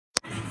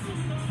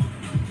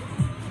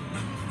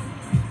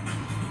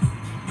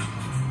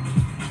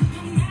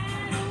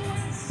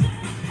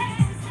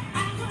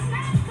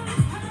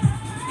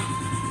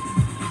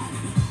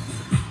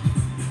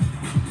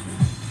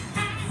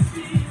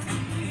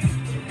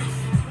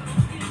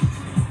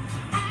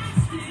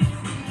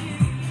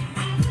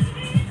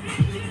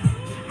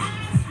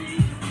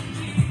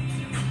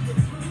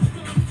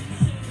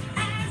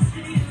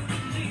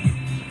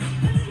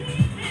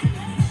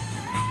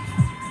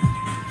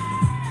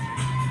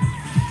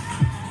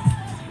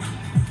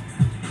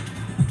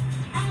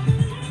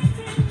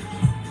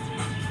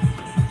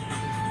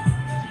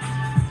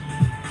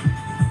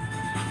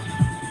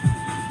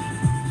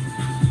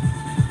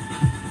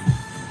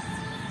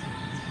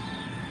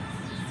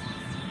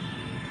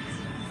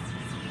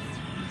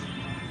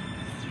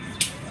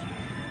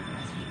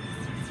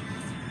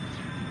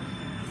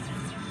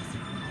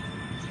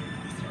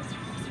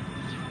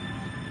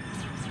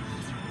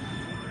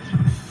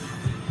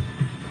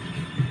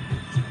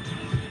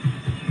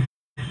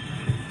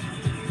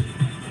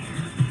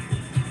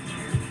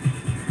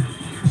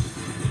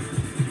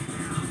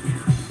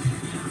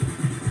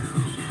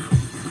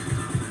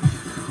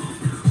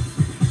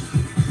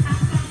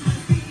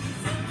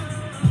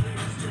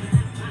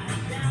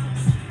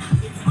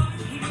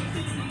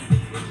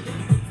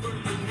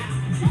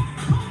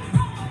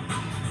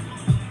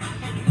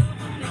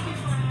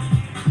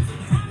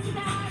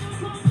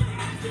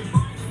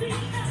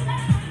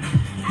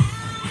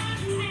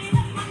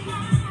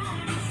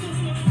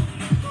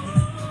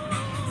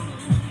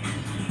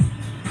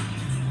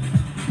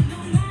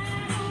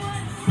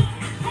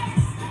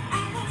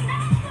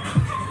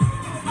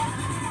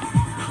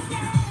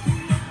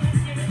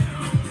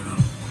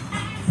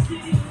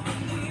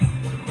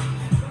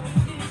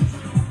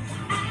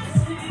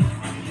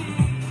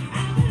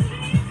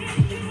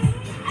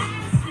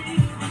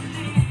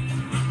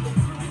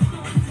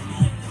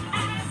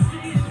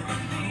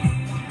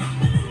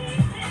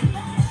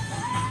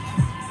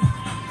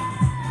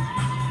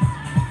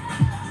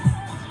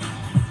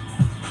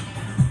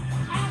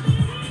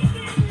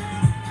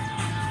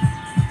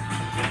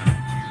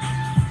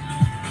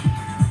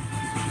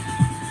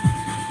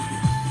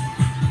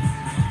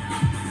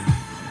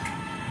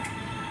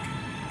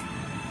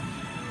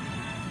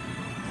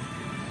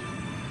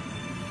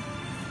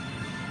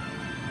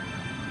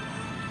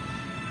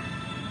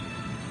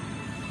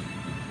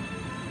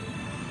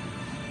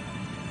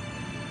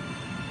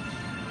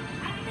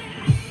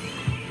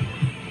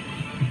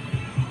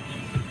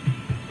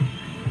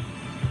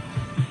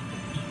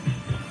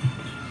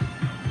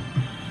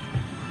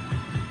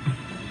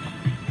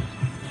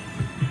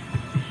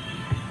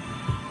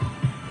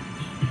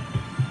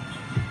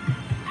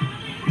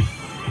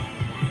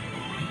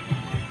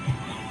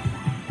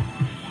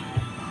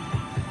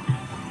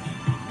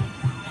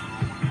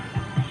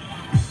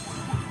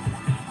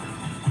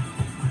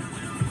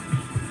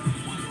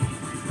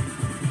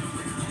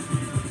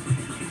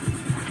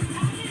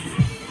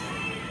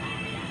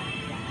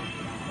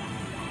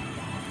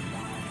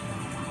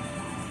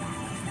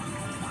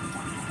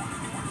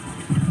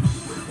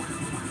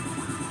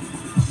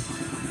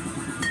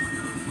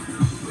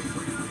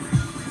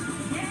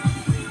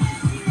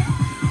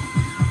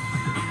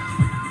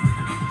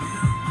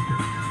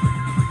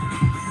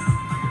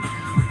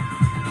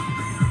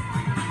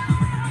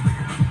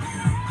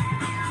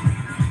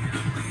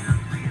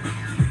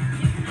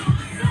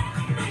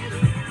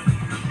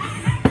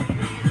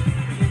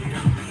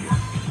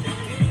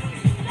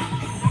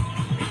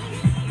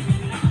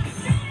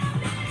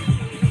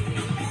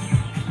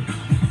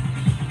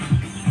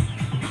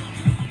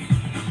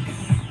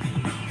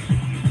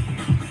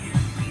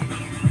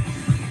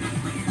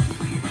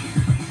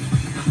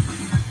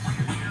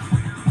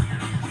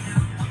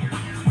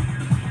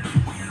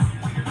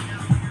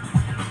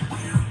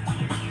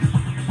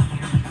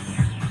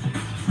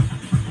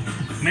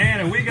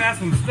Man, and we got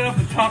some stuff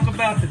to talk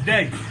about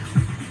today.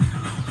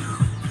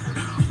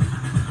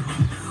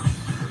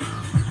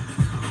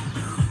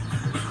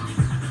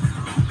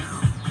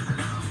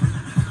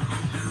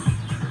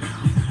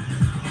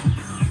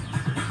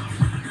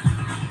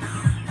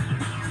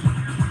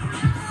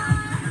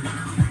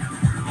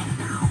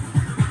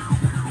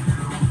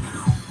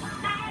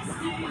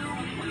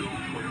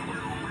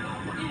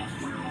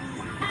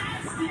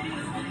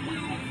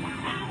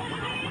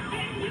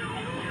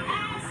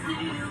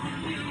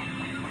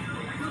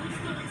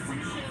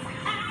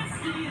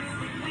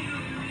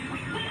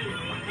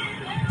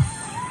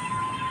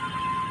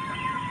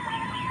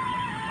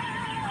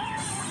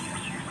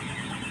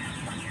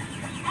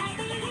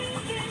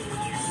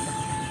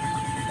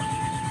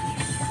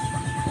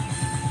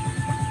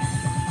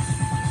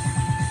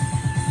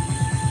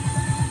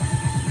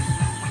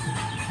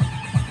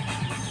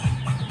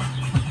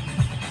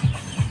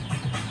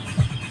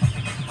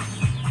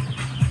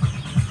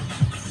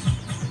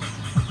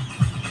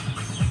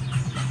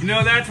 You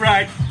know, that's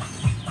right.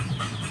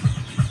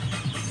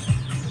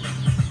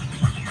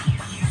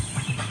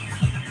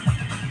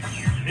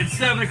 It's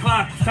 7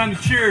 o'clock. It's time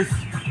to cheers.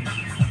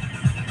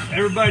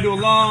 Everybody do a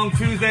long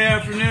Tuesday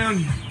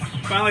afternoon.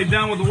 Finally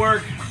done with the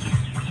work.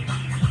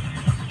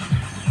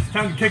 It's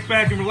time to kick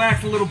back and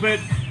relax a little bit.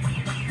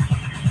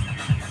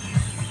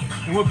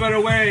 And what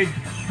better way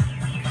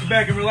to kick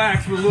back and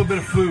relax with a little bit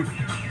of food?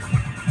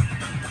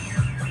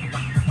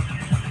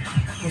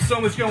 With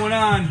so much going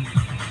on,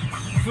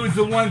 food's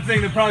the one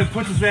thing that probably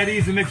puts us at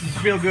ease and makes us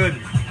feel good.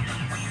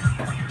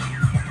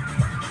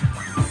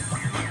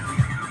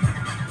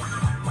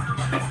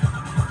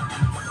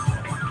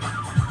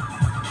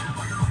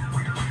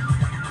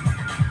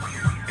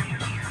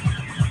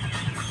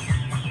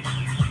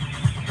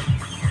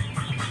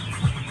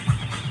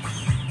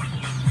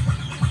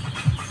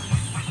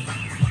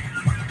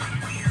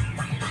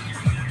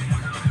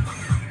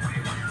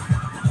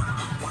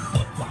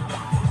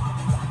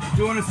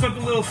 Doing a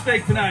simple little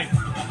steak tonight.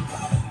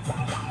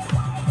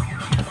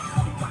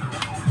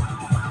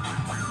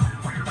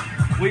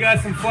 We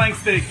got some flank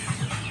steak.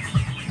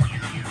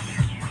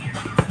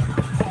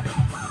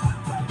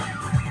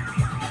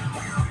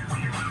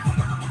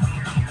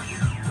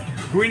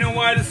 Green and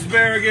white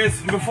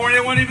asparagus. Before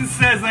anyone even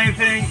says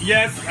anything,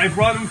 yes, I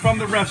brought them from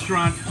the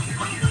restaurant.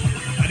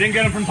 I didn't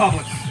get them from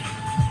Publix.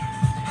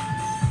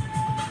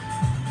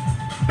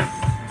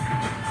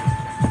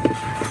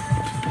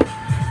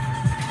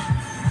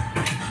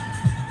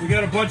 We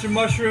got a bunch of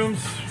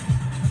mushrooms.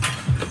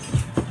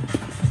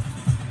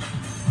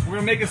 We're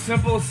gonna make a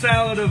simple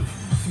salad of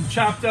some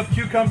chopped up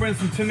cucumber and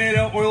some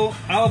tomato, oil,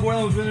 olive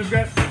oil and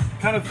vinaigrette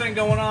kind of thing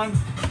going on.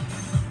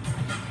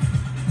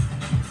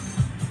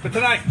 But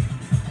tonight,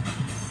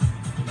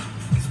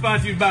 it's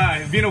sponsored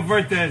by Vino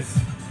Vertes,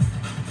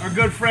 our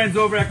good friends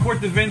over at Corte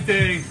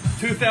Vente,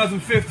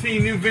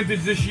 2015 new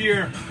vintage this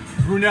year,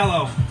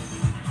 Brunello.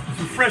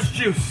 Some fresh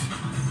juice.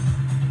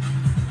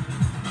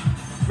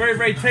 Very,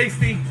 very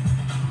tasty.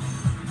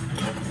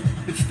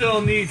 It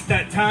still needs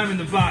that time in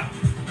the bottle.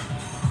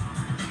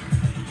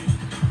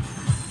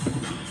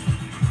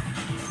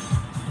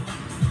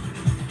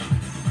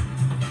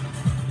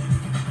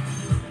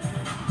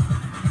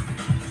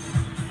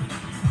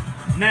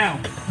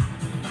 Now,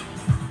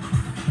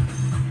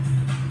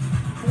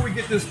 before we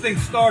get this thing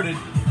started,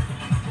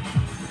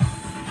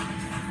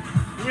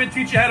 we're going to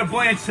teach you how to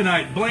blanch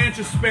tonight. Blanch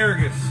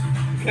asparagus,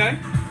 okay?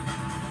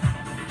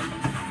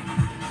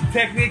 It's a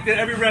technique that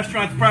every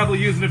restaurant's probably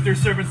using if they're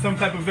serving some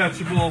type of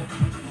vegetable.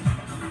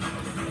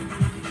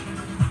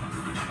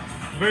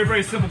 Very,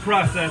 very simple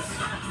process.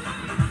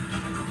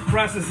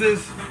 Process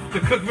is to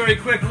cook very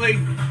quickly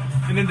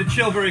and then to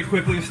chill very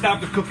quickly and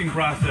stop the cooking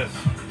process.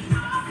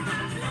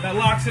 That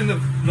locks in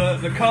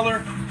the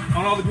color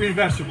on all the green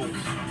vegetables.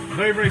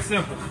 Very, very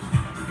simple.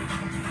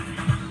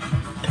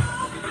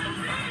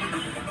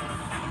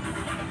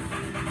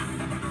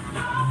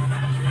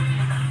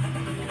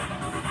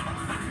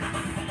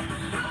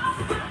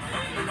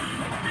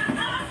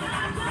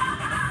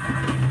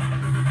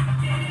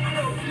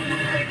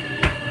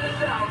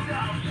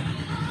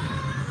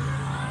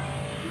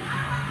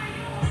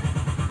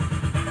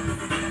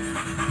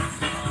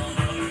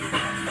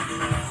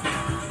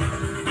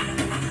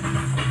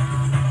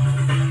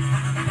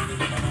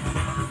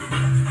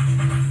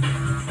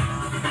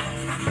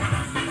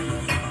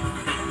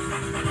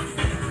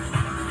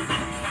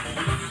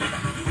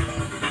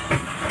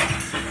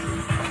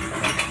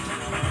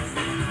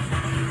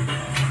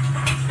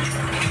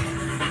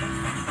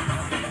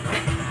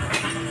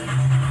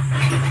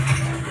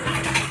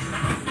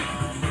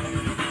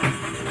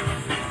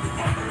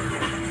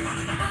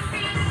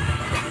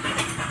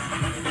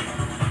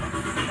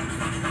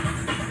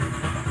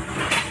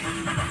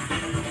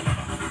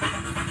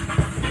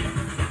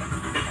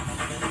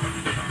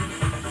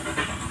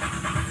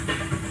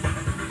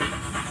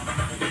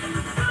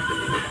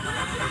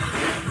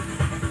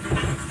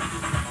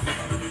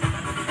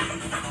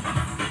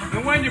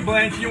 When you're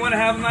blanching, you want to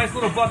have a nice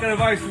little bucket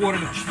of ice water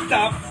to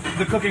stop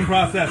the cooking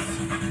process.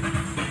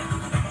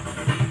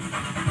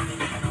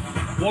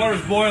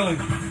 Water's boiling.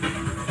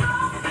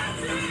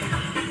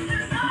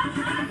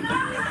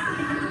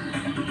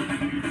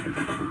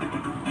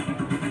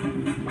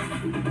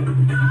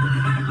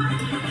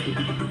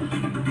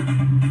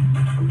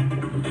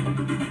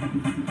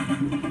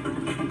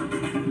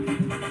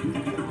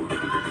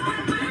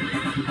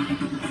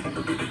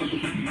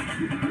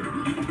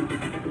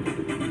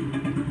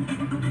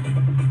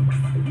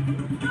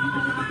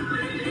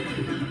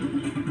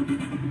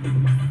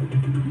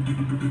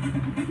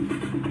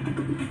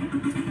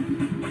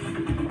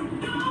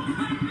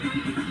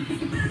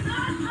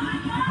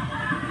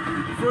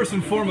 First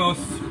and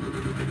foremost,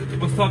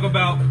 let's talk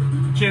about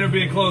Cena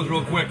being closed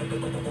real quick.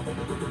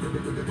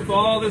 With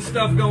all this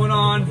stuff going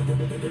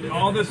on,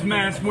 all this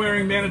mask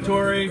wearing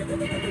mandatory,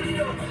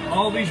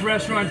 all these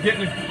restaurants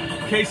getting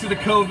a case of the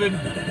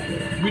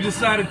COVID, we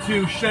decided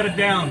to shut it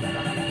down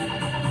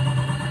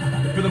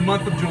for the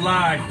month of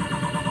July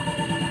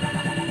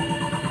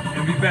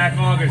and be back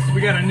August. We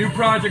got a new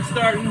project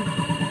starting.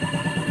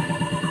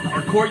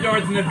 Our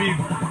courtyard's gonna be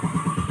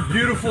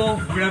beautiful.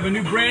 We're gonna have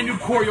a brand new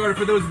courtyard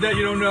for those that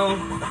you don't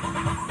know.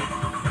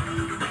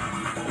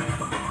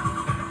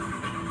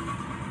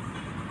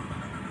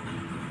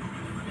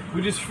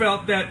 We just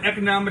felt that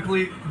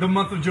economically the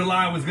month of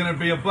July was gonna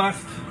be a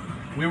bust.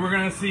 We were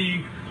gonna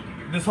see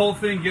this whole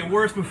thing get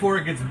worse before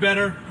it gets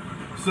better.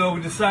 So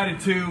we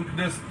decided to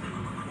just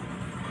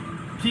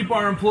keep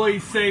our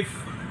employees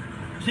safe,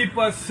 keep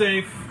us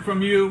safe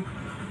from you,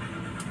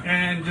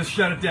 and just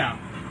shut it down.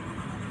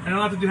 And a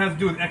lot of it has to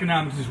do with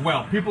economics as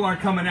well. People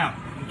aren't coming out,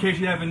 in case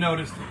you haven't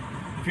noticed.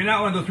 If you're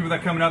not one of those people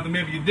that are coming out, then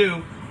maybe you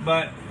do,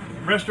 but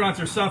restaurants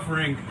are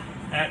suffering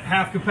at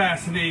half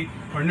capacity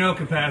or no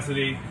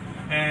capacity.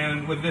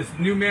 And with this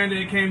new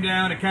mandate came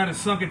down, it kind of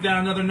sunk it down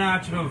another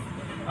notch of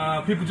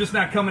people just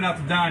not coming out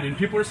to dine. And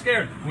people are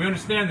scared. We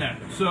understand that.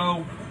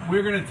 So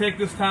we're going to take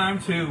this time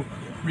to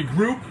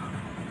regroup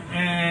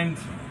and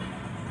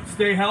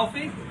stay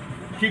healthy,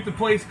 keep the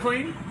place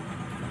clean,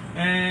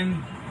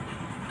 and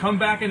come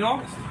back in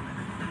August.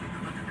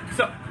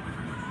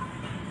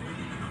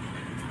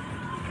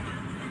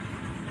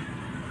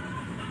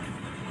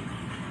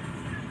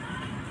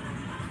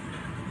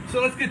 So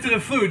let's get to the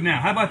food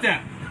now. How about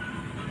that?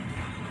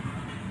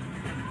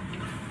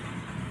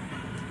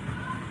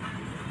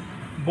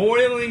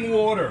 Boiling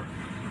water.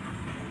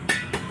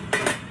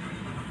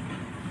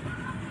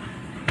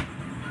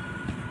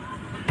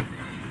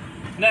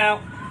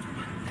 Now,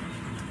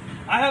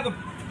 I have a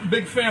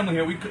big family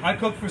here. I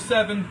cook for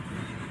 7.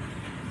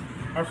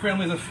 Our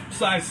family is a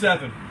size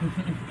 7.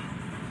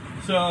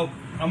 So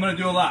I'm gonna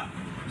do a lot.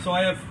 So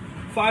I have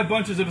 5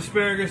 bunches of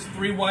asparagus,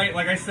 3 white.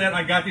 Like I said,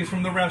 I got these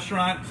from the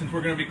restaurant. Since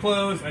we're gonna be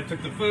closed, I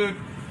took the food.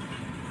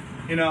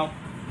 You know,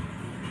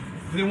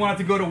 didn't want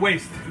it to go to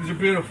waste. These are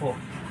beautiful.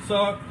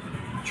 So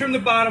trim the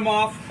bottom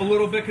off a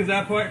little bit because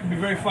that part can be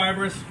very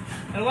fibrous.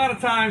 And a lot of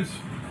times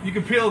you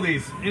can peel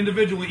these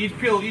individually,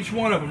 peel each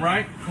one of them,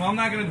 right? Well, I'm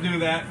not gonna do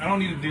that. I don't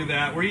need to do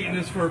that. We're eating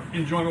this for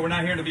enjoyment. We're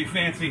not here to be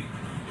fancy,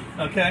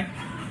 okay?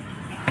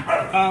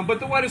 But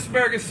the white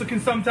asparagus can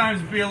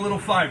sometimes be a little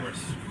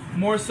fibrous,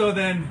 more so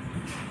than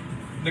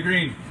the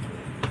green.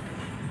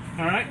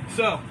 All right,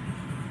 so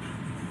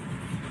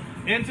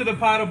into the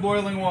pot of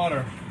boiling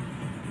water.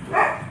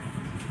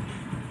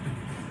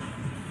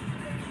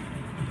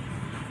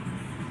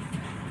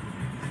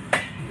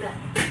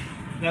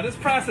 Now this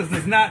process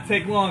does not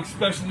take long,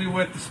 especially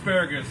with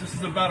asparagus. This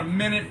is about a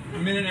minute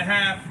and a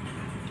half,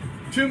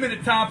 2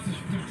 minute tops,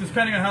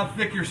 depending on how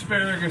thick your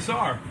asparagus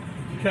are.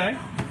 Okay,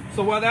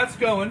 so while that's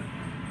going,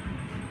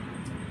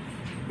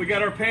 we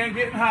got our pan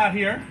getting hot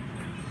here.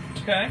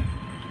 Okay,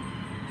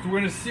 so we're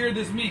gonna sear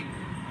this meat.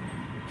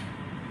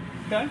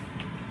 Okay,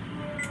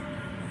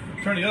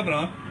 turn the oven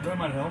on. That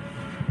might help.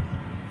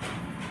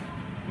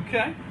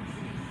 Okay.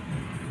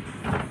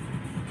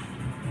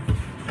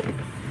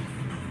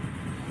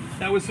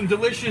 That was some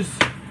delicious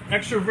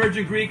extra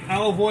virgin Greek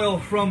olive oil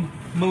from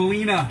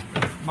Melina.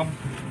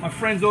 My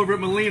friends over at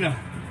Melina.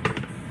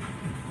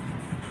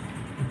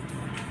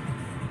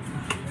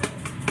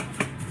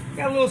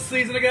 Got a little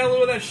season. I got a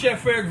little of that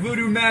Chef Eric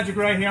voodoo magic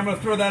right here. I'm going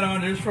to throw that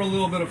on there just for a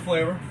little bit of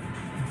flavor.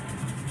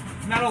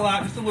 Not a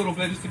lot, just a little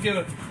bit, just to give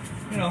it,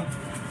 you know.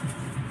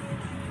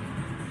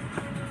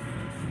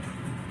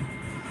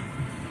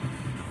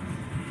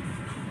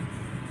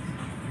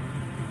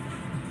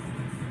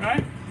 All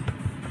right.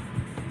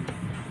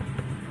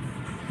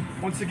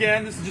 Once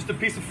again, this is just a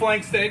piece of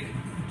flank steak.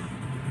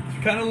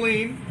 It's kind of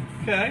lean,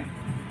 okay?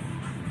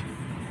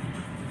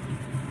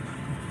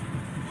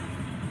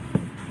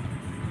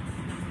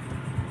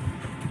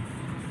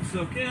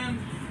 Soak in.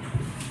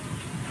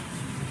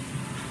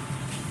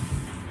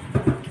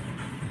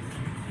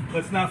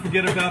 Let's not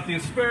forget about the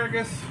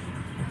asparagus.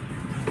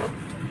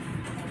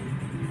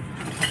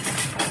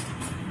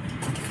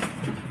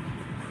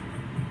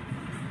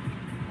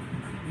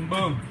 And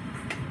boom.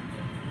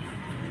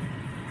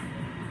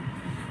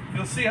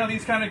 You'll see how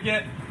these kind of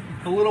get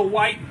a little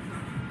white.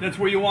 That's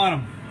where you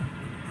want them.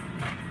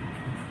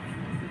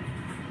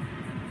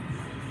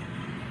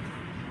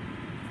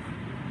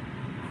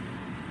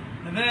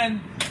 And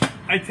then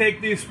I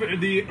take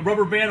the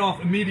rubber band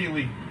off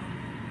immediately.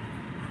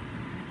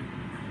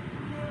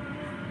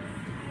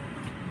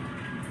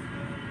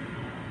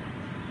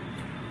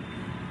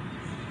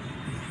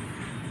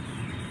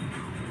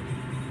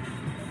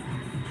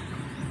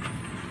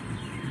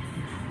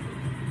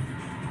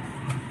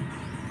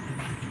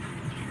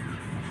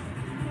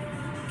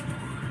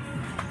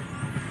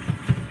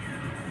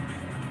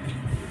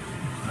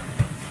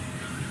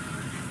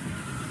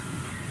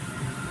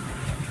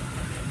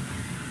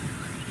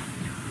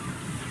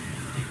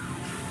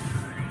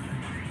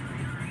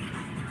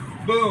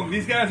 Boom,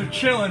 these guys are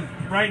chilling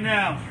right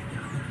now.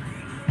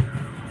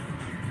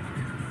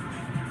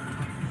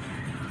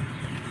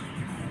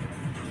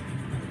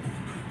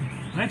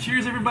 Can I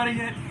cheers everybody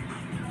yet?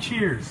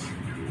 Cheers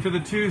to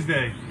the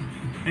Tuesday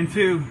and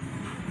to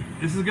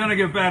this is gonna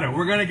get better.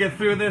 We're gonna get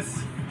through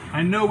this.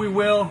 I know we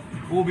will.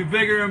 We'll be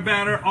bigger and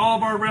better. All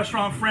of our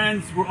restaurant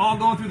friends, we're all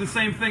going through the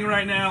same thing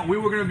right now. We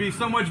were gonna be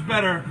so much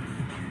better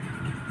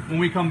when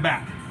we come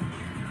back.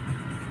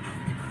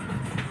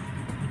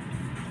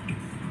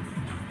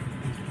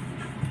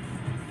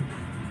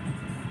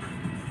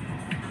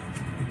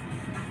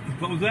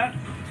 What was that?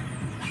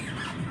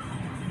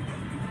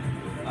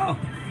 Oh,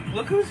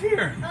 look who's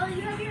here. Oh,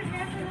 you have your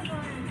hair for the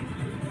barn.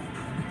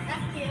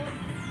 That's cute.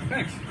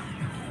 Thanks.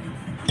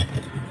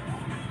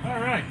 All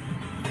right.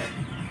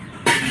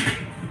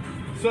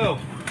 So,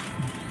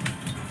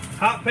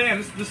 hot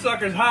pan. This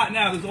sucker's hot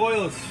now. This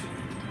oil is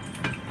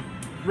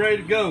ready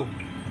to go.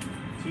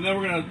 So now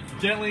we're gonna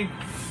gently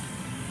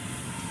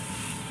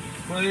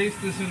place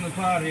this in the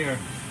pot here.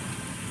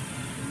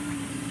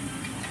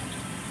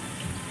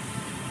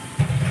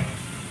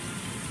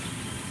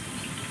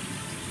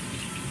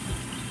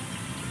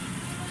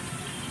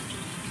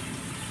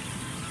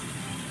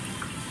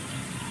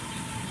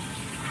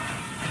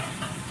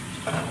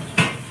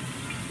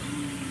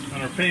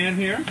 On our pan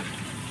here.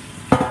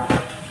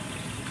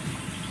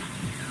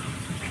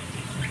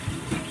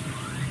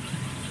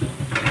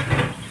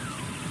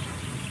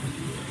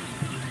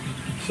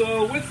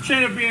 So with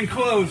Cena being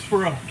closed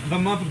for the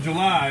month of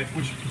July,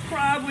 which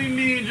probably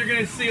means you're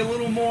going to see a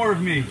little more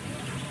of me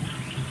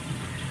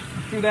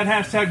through that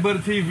hashtag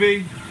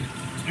ButtaTV.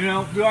 You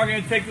know, we are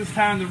going to take this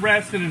time to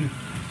rest and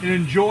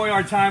enjoy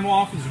our time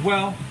off as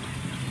well.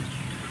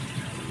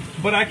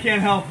 But I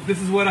can't help it.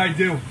 This is what I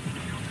do.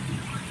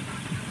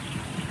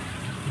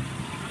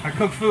 I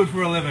cook food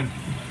for a living.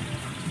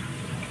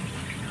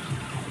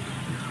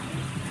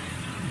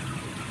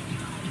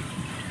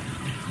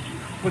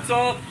 What's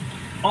up,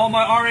 all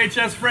my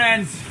RHS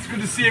friends? It's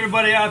good to see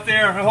everybody out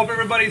there. I hope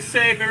everybody's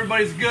safe,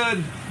 everybody's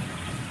good.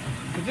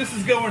 But this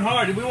is going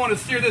hard, and we want to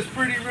sear this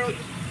pretty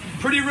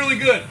really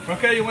good.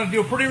 Okay, you want to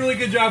do a pretty really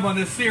good job on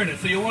this searing it.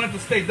 So you want it to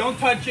stay. Don't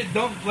touch it.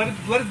 Don't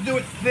let it do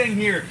its thing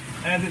here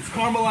as it's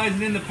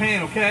caramelizing in the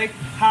pan. Okay,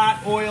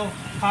 hot oil,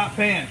 hot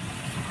pan.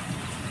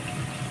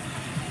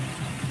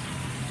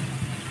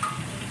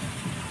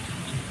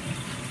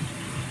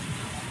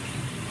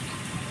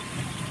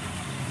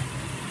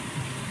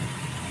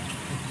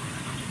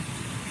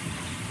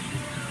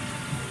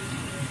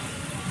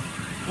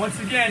 Once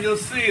again, you'll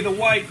see the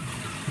white.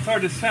 It's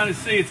hard to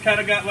see. It's kind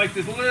of got like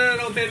this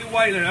little baby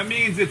white there. That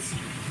means it's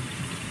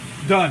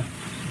done.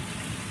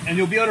 And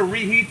you'll be able to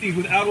reheat these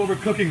without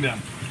overcooking them.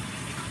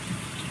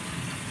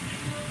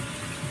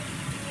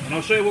 And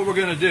I'll show you what we're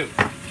going to do.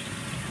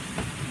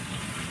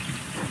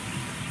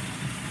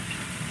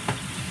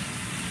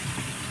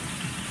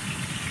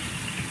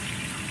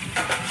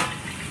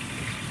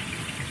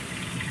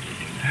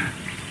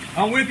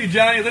 I'm with you,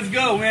 Johnny. Let's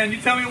go, man.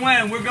 You tell me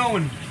when. We're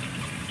going.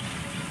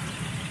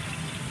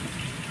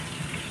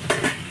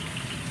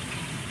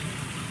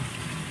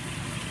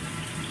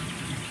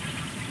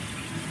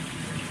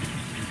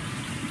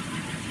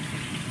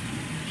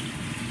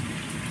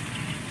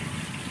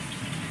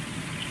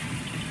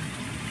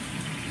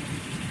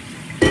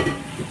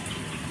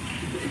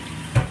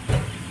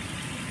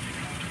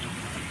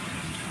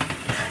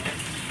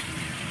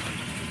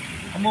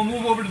 I'm gonna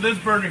move over to this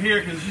burner here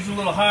because it's just a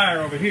little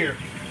higher over here.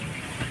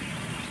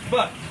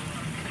 But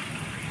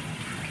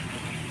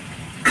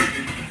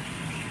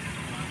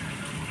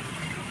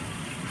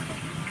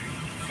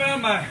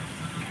found my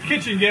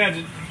kitchen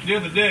gadget the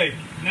other day.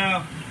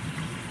 Now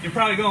you're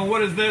probably going,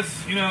 what is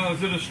this? You know,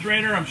 is it a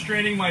strainer? I'm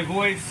straining my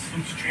voice.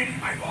 I'm straining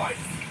my voice.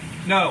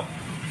 No,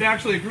 it's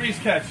actually a grease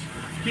catch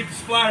to keep the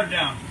splatter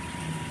down,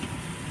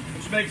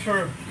 which makes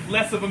for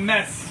less of a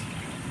mess.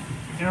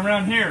 And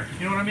around here,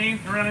 you know what I mean?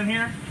 Around in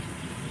here.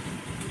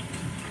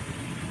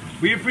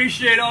 We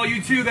appreciate all you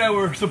two that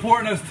were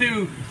supporting us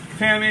too,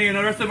 Tammy and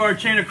the rest of our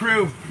Cena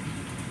crew.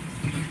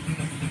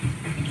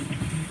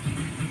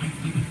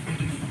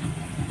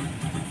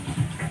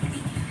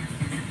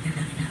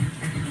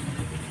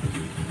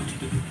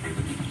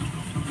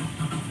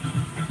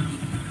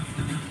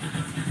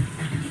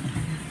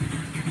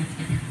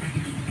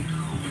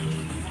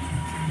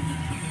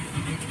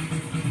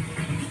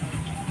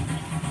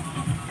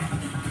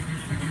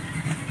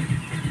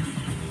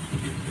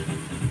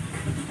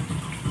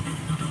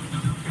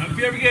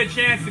 you ever get a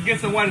chance to get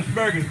some white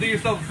asparagus, do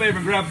yourself a favor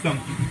and grab some.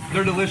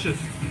 They're delicious.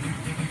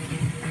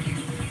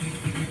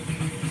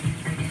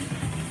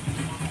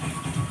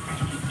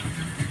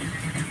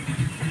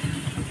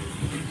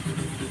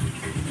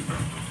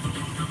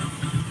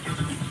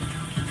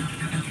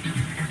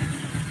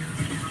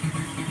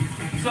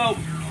 So,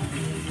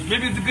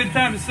 maybe it's a good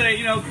time to say,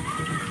 you know,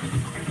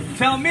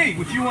 tell me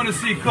what you want to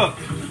see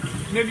cooked.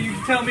 Maybe you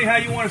can tell me how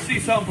you want to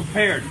see something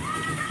prepared.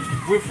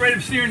 We're afraid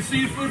of searing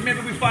seafood.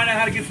 Maybe we find out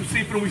how to get some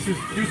seafood and we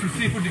do some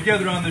seafood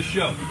together on this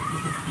show.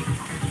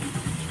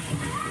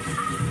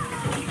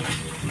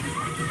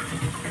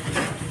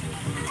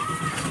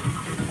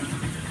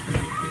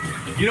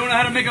 You don't know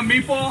how to make a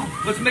meatball?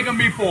 Let's make a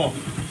meatball.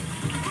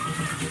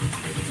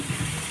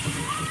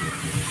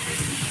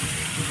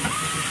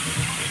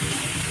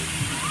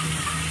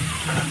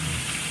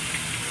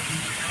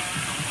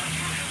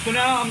 So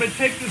now I'm going to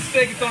take this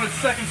steak, it's on its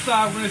second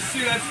side, we're going to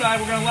sear that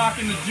side, we're going to lock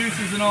in the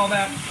juices and all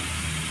that.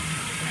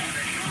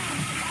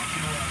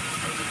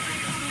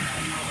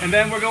 And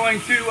then we're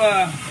going to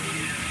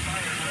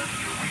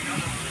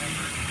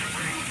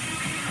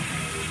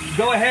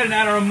go ahead and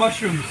add our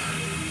mushrooms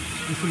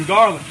and some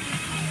garlic.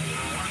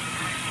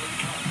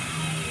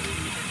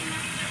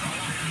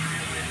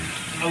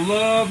 I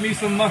love me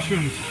some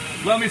mushrooms.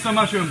 Love me some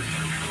mushrooms.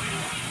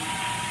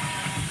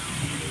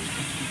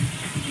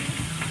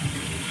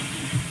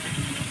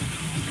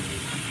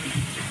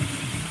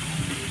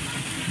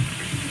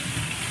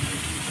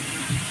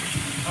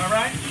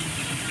 Alright,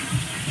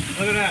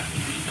 look at that.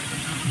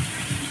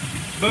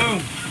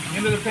 Boom,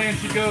 into the pan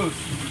she goes.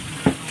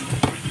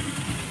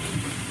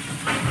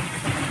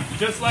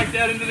 Just like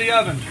that into the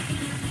oven.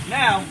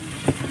 Now,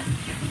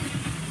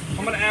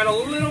 I'm going to add a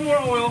little more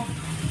oil.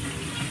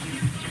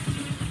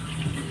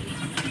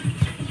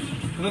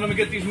 And then I'm going to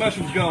get these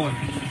mushrooms going.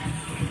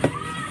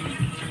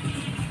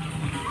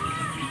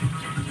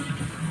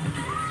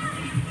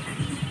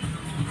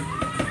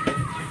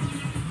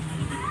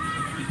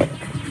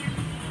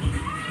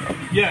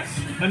 Yes,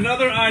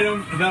 another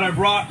item that I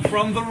brought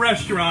from the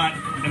restaurant,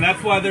 and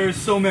that's why there is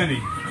so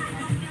many.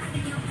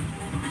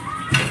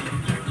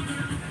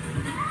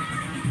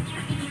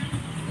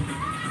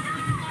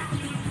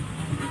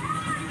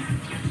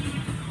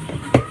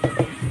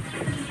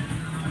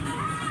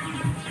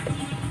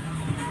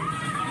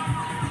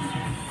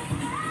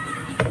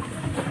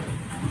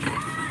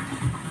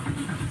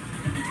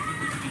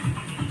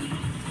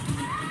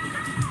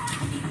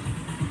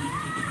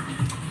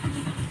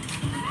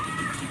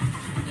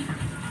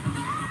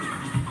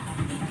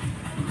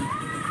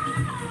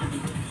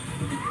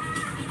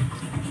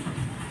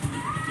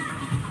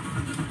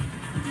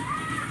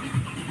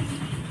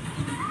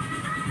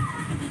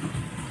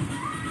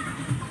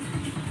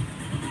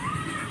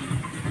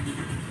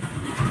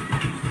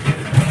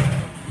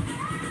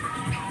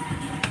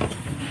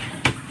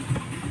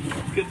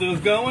 Get those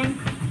going.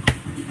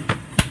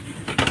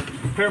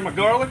 Prepare my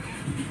garlic.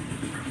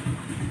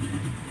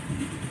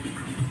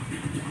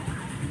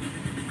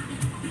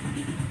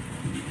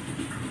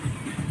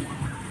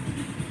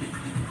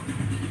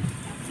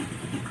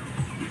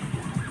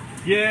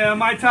 Yeah,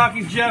 my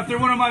Takis, Jeff, they're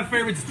one of my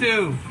favorites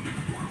too.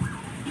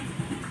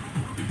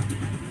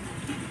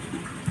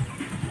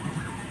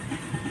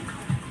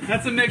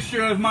 That's a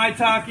mixture of my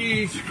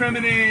Takis,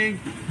 crimini,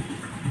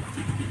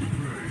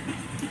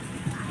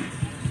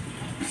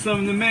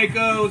 some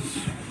Namakos.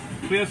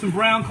 We have some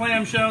brown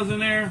clam shells in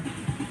there.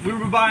 We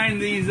were buying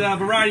these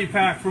variety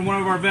pack from one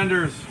of our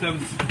vendors to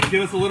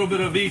give us a little bit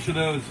of each of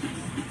those.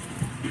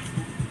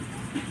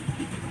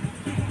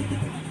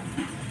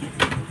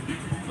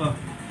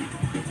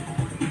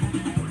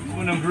 It's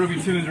one of them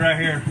groovy tunes right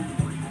here.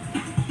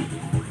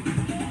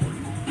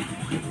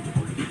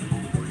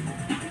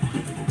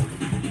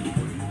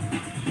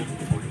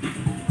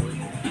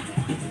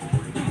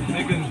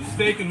 Making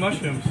steak and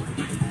mushrooms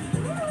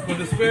with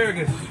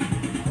asparagus.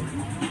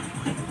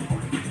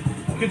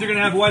 Kids are going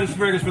to have white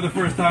asparagus for the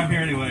first time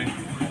here anyway.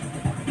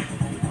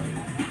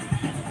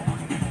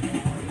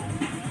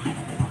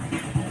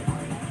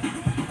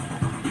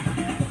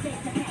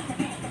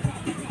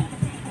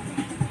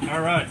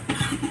 All right.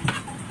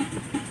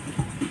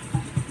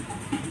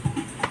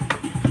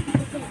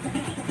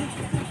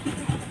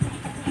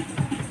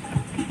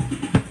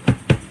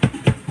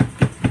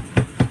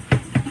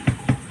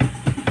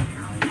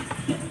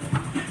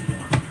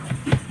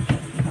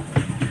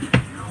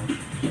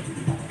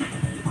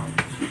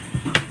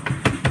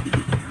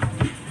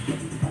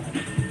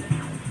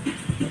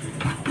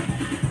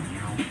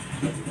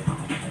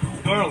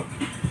 Garlic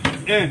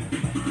in.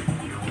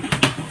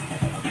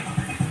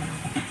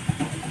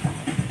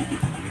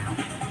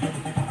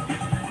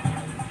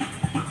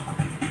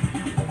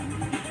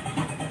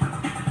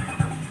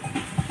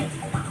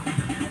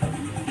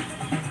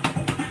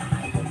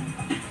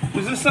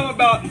 There's just something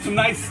about some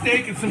nice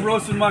steak and some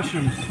roasted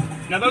mushrooms.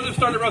 Now those have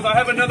started to roast. I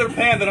have another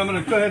pan that I'm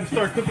going to go ahead and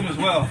start cooking as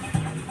well.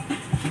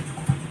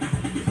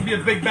 This will be a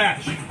big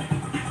batch.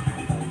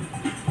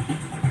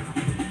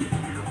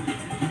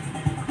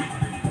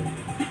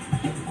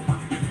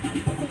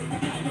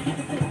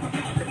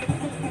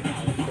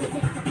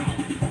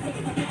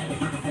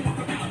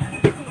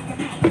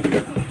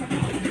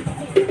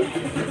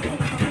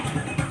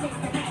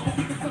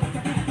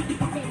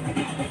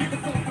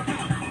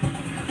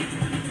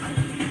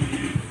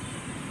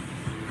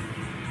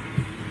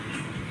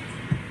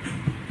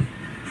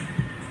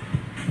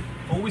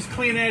 Always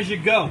clean as you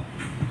go.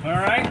 All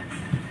right?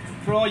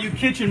 For all you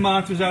kitchen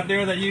monsters out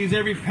there that use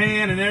every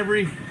pan and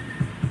every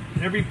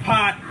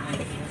pot,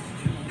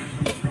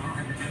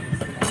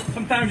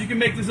 sometimes you can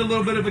make this a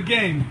little bit of a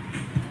game.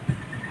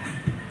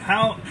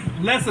 How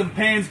less of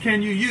pans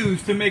can you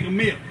use to make a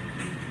meal?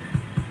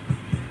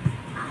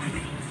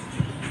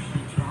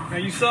 Now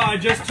you saw I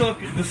just took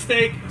the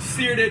steak,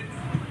 seared it,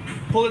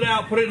 pulled it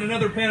out, put it in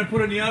another pan and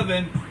put it in the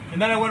oven, and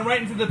then I went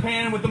right into the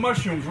pan with the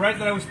mushrooms, right?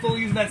 That I was still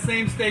using that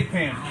same steak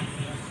pan.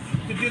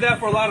 You can do that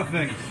for a lot of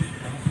things.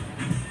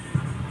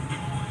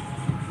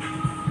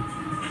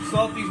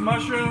 Salt these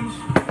mushrooms,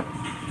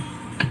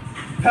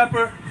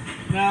 pepper.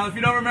 Now if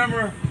you don't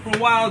remember from a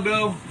while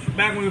ago,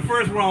 back when we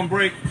first were on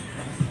break,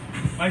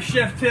 my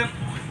chef tip,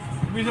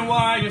 the reason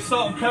why your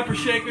salt and pepper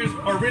shakers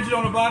are rigid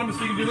on the bottom is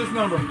so you can do this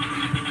number.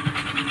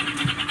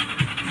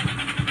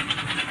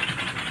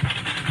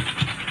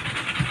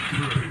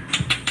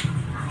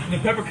 And the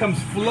pepper comes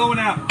flowing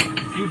out.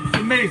 Dude, it's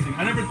amazing.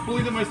 I never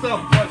believed it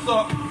myself until I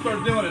saw it,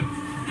 started doing it.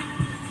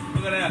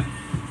 Look at that.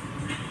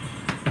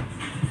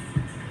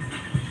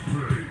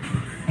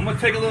 I'm gonna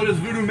take a little of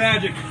this voodoo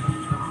magic.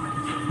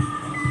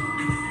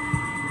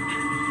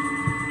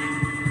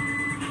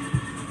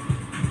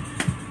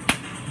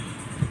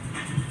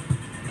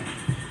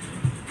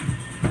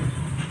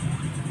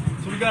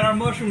 So we got our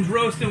mushrooms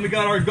roasting, we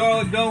got our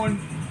garlic going.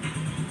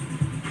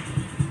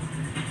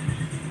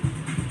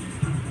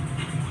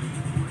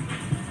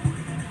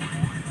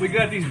 We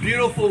got these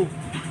beautiful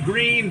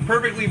green,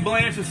 perfectly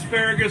blanched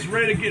asparagus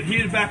ready to get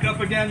heated back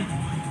up again.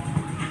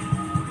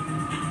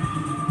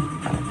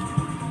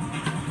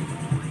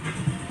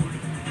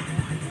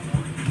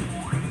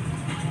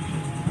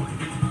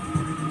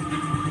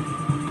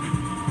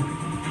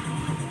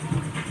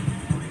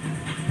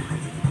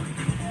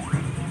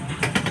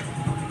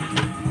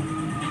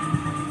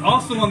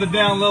 Also on the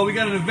down low, we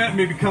got an event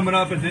maybe coming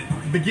up at the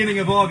beginning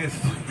of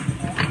August.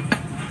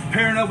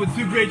 Pairing up with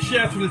two great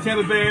chefs from the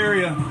Tampa Bay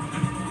area.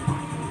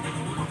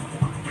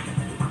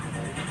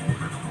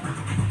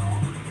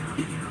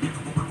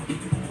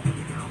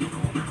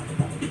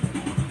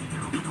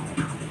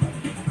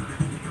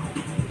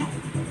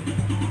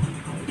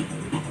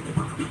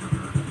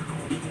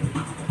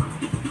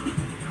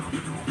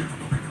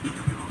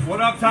 What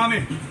up,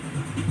 Tommy?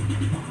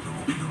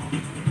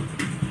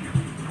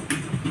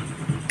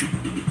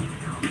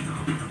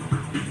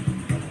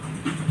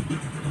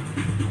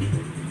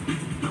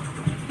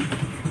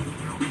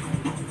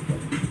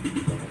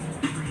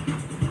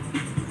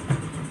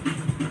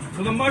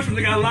 So the mushrooms,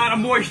 they got a lot of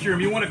moisture,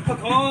 and you want to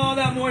cook all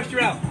that moisture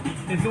out.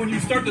 And so when you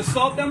start to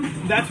salt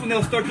them, that's when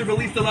they'll start to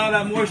release a lot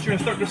of that moisture and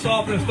start to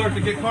soften and start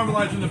to get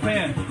caramelized in the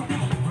pan.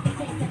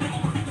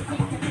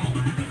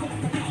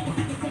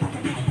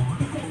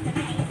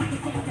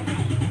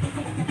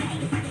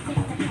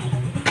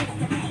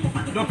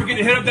 Don't forget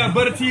to hit up that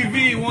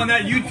ButtaTV on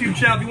that YouTube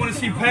channel if you want to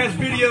see past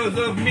videos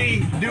of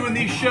me doing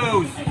these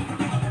shows.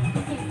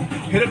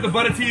 Hit up the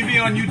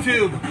ButtaTV on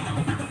YouTube.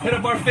 Hit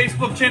up our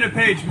Facebook channel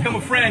page. Become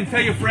a friend.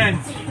 Tell your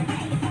friends.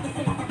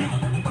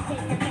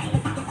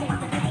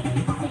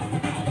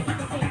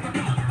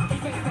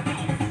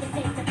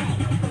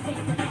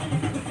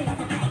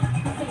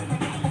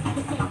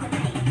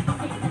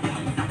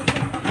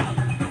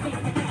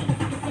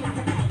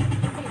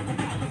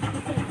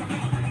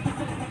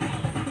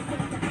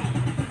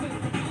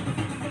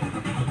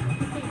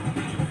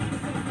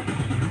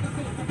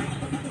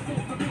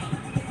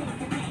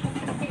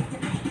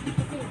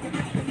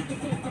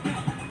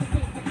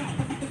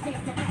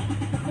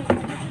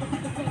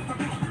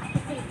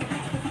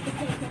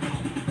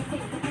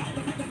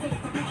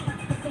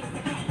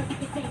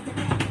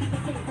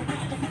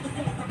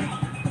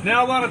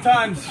 Now a lot of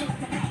times,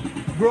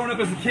 growing up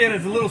as a kid,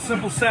 as a little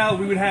simple salad,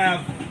 we would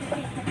have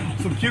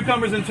some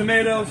cucumbers and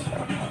tomatoes,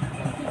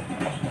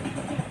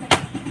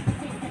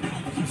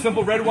 some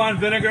simple red wine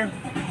vinegar,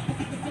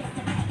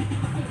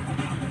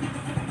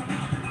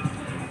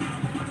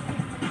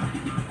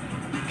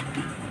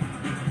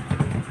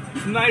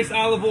 some nice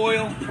olive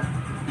oil,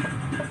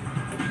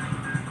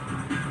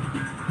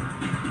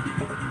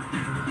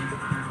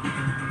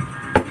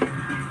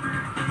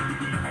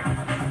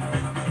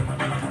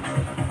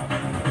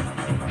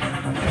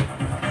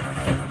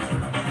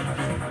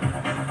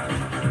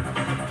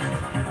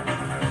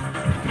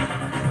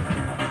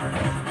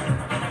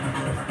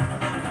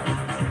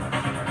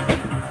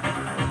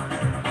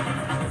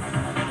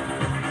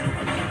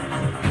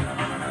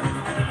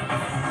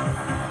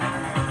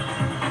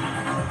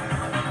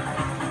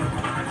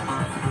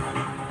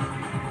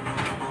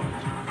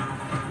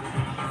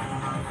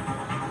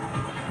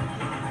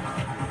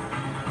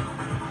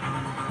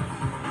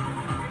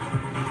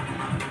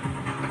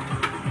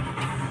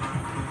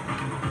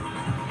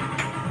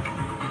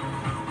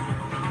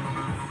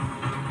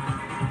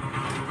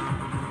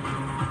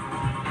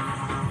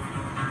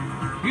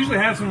 usually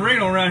have some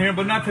oregano around here,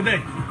 but not today.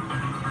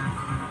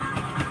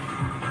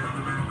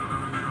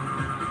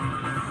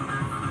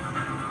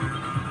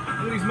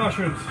 Look at these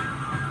mushrooms.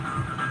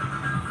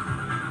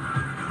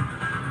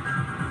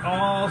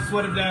 All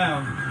sweated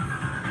down.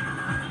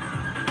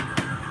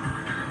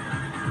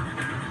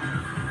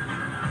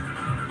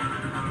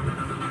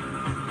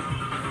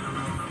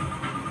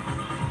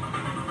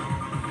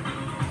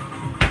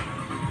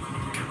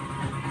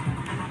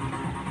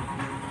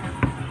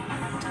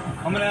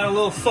 I'm gonna add a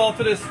little salt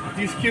to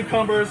these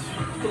cucumbers,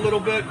 just a little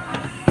bit.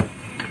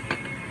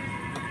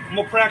 I'm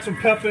gonna crack some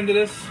pepper into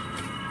this.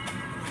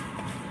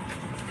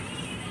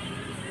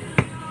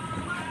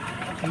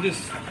 And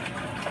just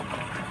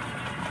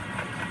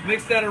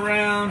mix that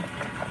around.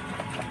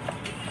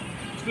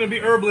 It's gonna be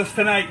herbless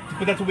tonight,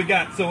 but that's what we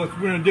got, so what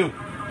we're gonna do.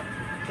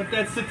 Let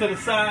that sit to the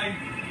side.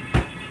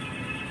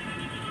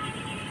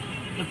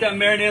 Let that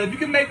marinate. If you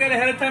can make that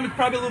ahead of time, it's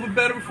probably a little bit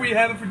better before you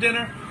have it for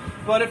dinner.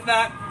 But if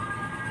not,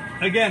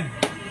 again,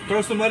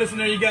 throw some lettuce in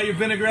there. You got your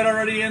vinaigrette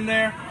already in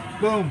there.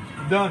 Boom,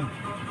 done.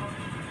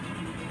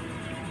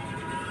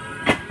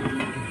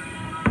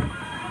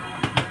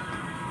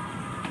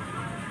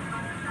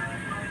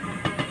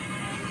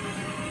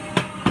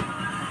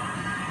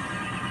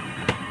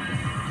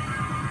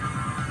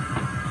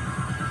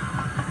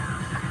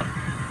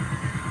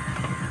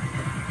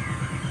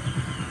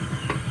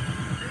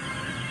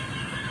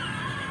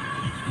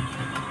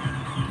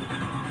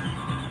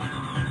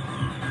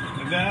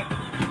 That.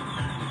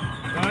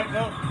 All right,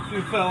 well,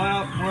 we fell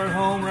out. We're at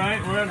home,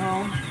 right? We're at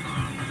home.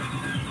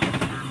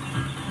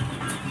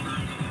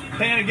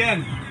 Pan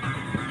again.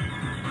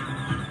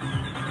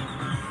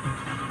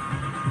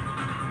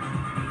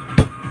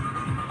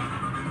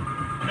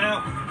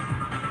 Now,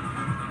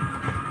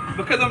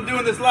 because I'm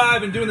doing this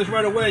live and doing this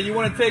right away, you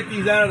want to take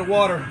these out of the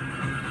water.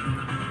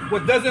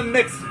 What doesn't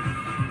mix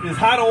is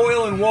hot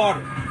oil and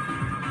water.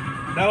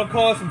 That'll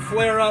cause some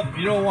flare up.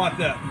 You don't want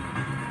that.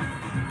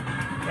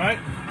 Right?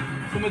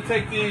 So I'm going to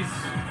take these,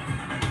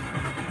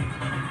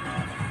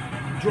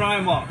 dry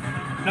them off.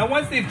 Now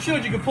once they've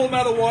chilled, you can pull them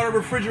out of the water,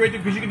 refrigerate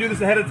them, because you can do this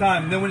ahead of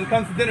time. And then when it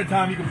comes to dinner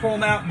time, you can pull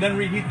them out and then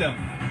reheat them.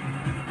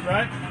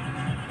 Right?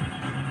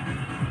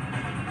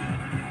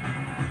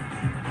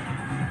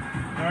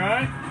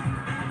 Alright?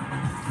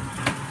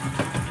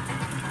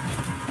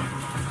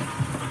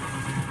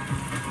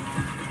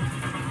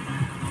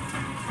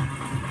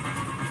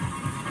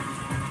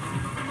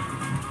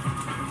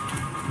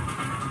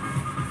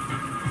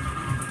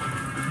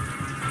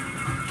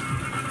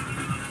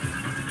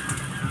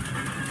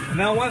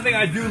 Now one thing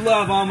I do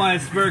love on my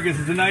asparagus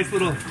is a nice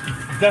little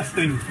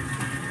dusting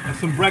of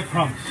some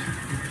breadcrumbs.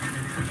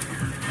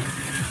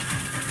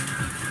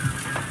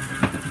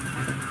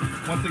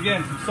 Once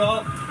again, some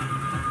salt.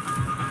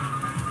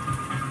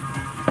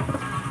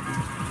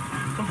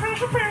 Some fresh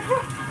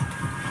pepper.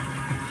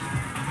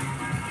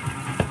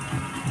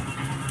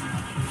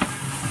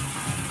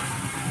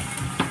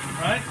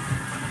 Right?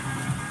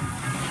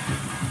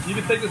 You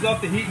can take this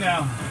off the heat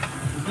now.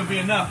 It's going to be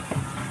enough.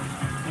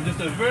 Just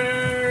a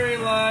very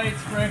light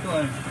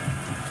sprinkling.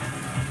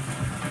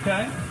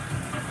 Okay?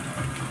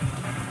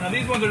 Now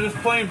these ones are just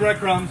plain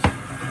breadcrumbs.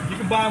 You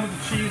can buy them with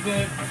the cheese in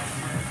it.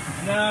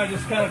 Now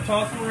just kind of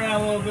toss them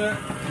around a little bit.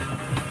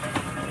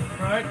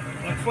 Right?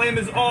 The flame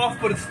is off,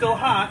 but it's still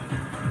hot.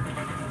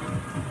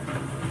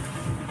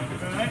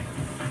 Alright?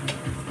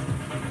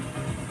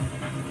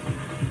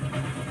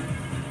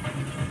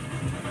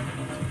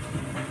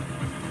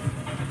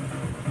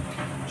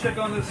 Check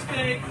on the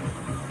steak.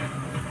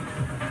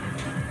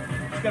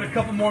 Got a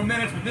couple more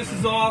minutes, but this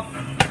is off.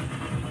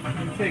 I'm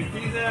going to take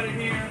these out of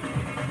here.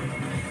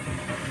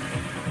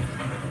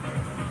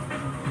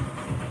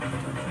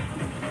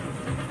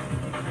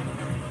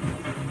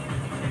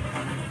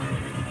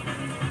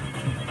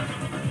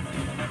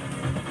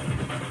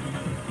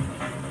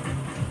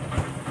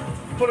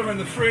 Put them in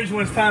the fridge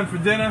when it's time for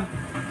dinner,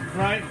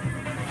 right?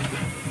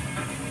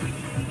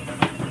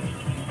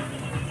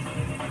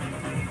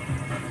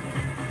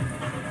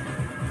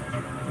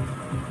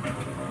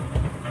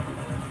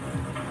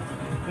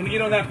 Gonna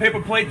eat on that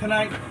paper plate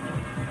tonight.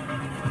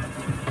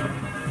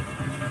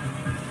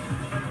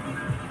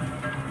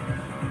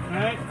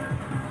 Alright.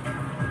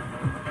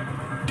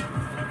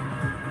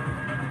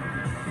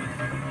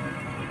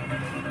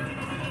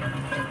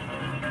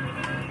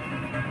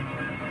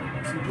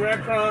 Some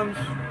breadcrumbs.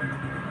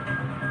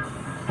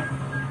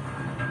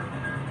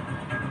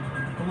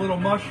 A little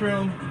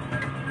mushroom.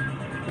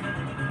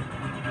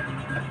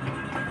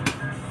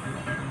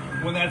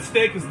 When that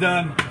steak is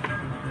done,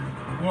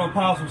 we're going to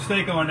pile some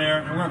steak on there,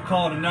 and we're going to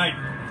call it a night.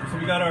 So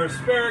we got our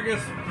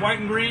asparagus, white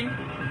and green,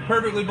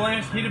 perfectly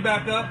blanched, heated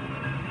back up,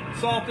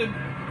 salted,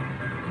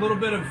 a little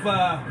bit of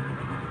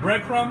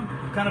breadcrumb,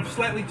 kind of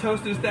slightly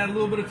toasted just to add a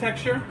little bit of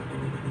texture.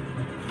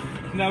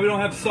 Now we don't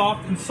have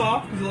soft and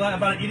soft, because a lot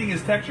about eating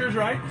is textures,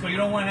 right? So you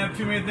don't want to have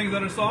too many things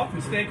that are soft,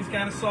 and steak is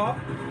kind of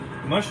soft.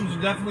 Mushrooms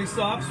are definitely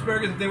soft.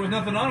 Asparagus, if there was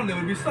nothing on them, they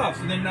would be soft.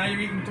 So then now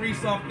you're eating three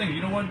soft things. You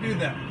don't want to do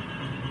that.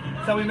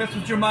 That's how we mess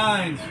with your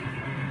minds.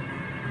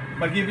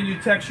 By giving you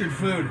textured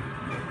food,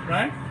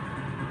 right?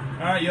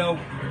 All right, yo.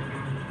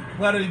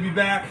 Glad to be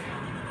back.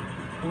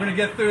 We're gonna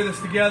get through this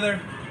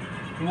together,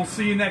 and we'll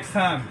see you next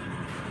time.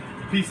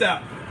 Peace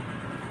out.